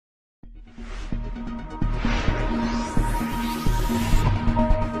And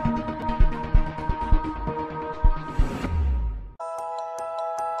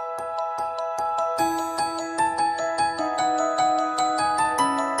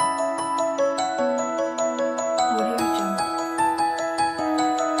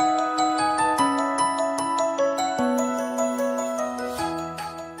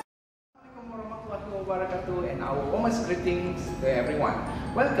our warmest greetings to everyone.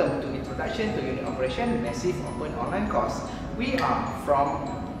 Welcome to Introduction to Unit Operation Massive Open Online Course. We are from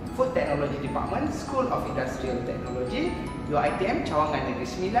Food Technology Department, School of Industrial Technology, UiTM Cawangan Negeri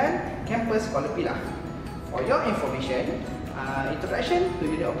Sembilan, Campus Kuala Pilah. For your information, Introduction to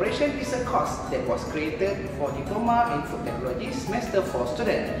Unit Operation is a course that was created for Diploma in Food Technology Semester 4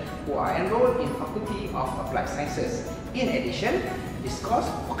 students who are enrolled in Faculty of Applied Sciences. In addition, this course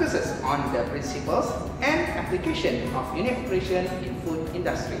focuses on the principles and application of unit operation in food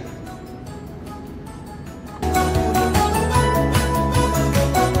industry.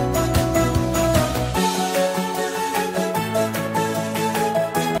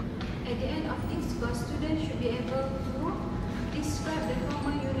 At the end of this course, students should be able to describe the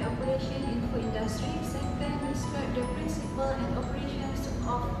common unit operation in food industry. Second, describe the principle and operations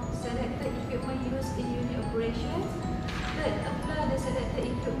of selected equipment used in unit operations. Third, apply the selected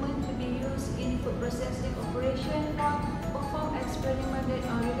equipment to be used in food processing operation. Fourth, perform experiments that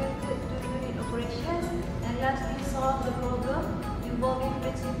are related to unit operations. And lastly, solve the problem involving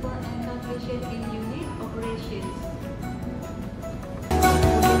principle and calculation in unit operations.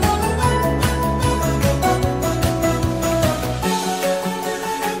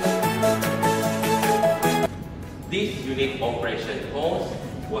 This unit operation course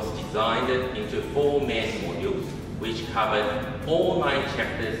was designed into 4 main modules, which covered all 9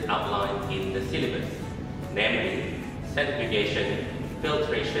 chapters outlined in the syllabus, namely centrifugation,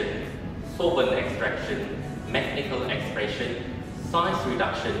 filtration, solvent extraction, mechanical expression, size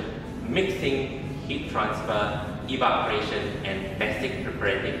reduction, mixing, heat transfer, evaporation, and basic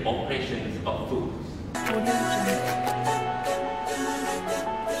preparative operations of foods.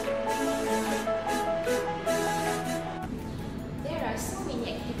 There are so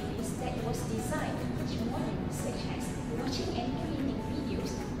many activities that was designed to teach modern, such as watching and creating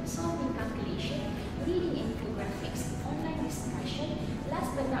videos, solving calculation, reading infographics, online discussion,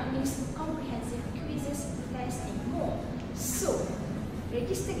 last but not least, comprehensive quizzes, tests, and more. So,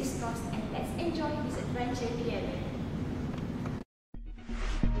 register this course and let's enjoy this adventure together.